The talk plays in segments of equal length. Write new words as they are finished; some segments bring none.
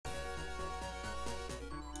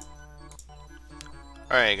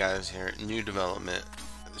Alright guys, here, new development.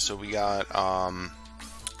 So we got,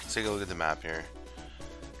 let's take a look at the map here.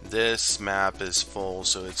 This map is full,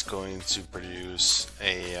 so it's going to produce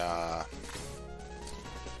a,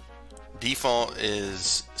 default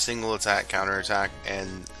is single attack, counter attack,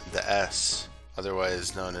 and the S,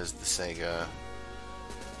 otherwise known as the Sega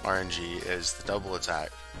RNG, is the double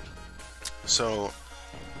attack. So,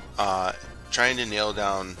 trying to nail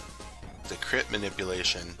down the crit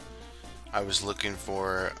manipulation, I was looking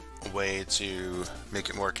for a way to make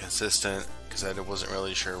it more consistent because I wasn't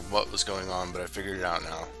really sure what was going on, but I figured it out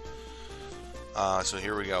now. So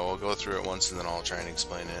here we go. We'll go through it once and then I'll try and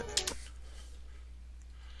explain it.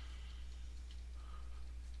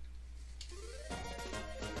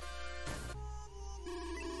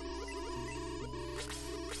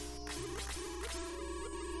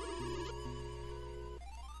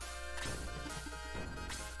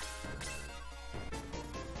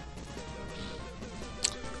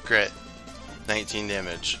 Crit, 19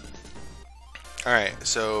 damage. Alright,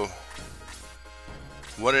 so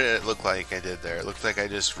what did it look like I did there? It looked like I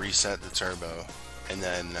just reset the turbo and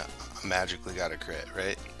then magically got a crit,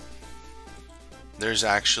 right? There's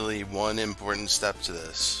actually one important step to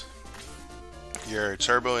this. Your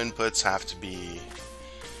turbo inputs have to be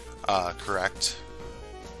correct.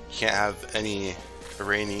 You can't have any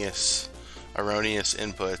erroneous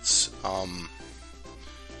inputs.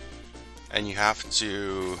 And you have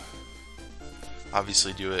to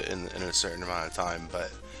obviously do it in a certain amount of time, but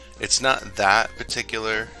it's not that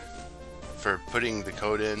particular for putting the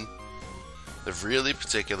code in. The really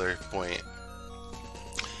particular point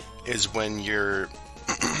is when you're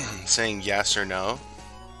saying yes or no.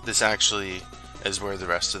 This actually is where the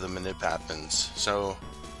rest of the manip happens. So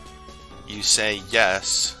you say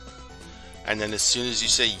yes, and then as soon as you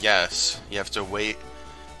say yes, you have to wait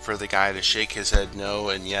for the guy to shake his head no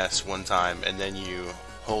and yes one time, and then you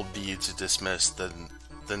hold B to dismiss the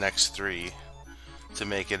next three to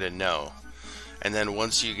make it a no. And then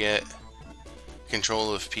once you get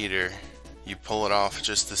control of Peter, you pull it off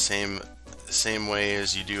just the same way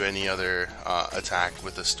as you do any other attack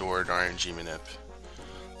with a stored RNG manip.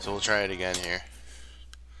 So we'll try it again here.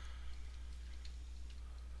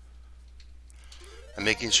 I'm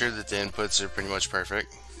making sure that the inputs are pretty much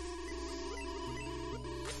perfect.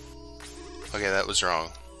 Okay, that was wrong.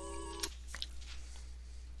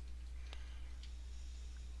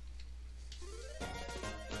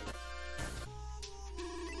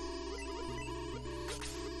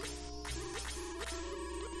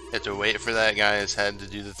 You have to wait for that guy's head to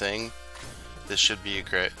do the thing. This should be a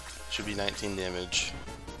crit. Should be 19 damage.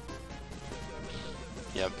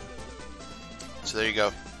 Yep. So there you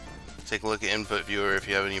go. Take a look at input viewer if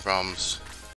you have any problems.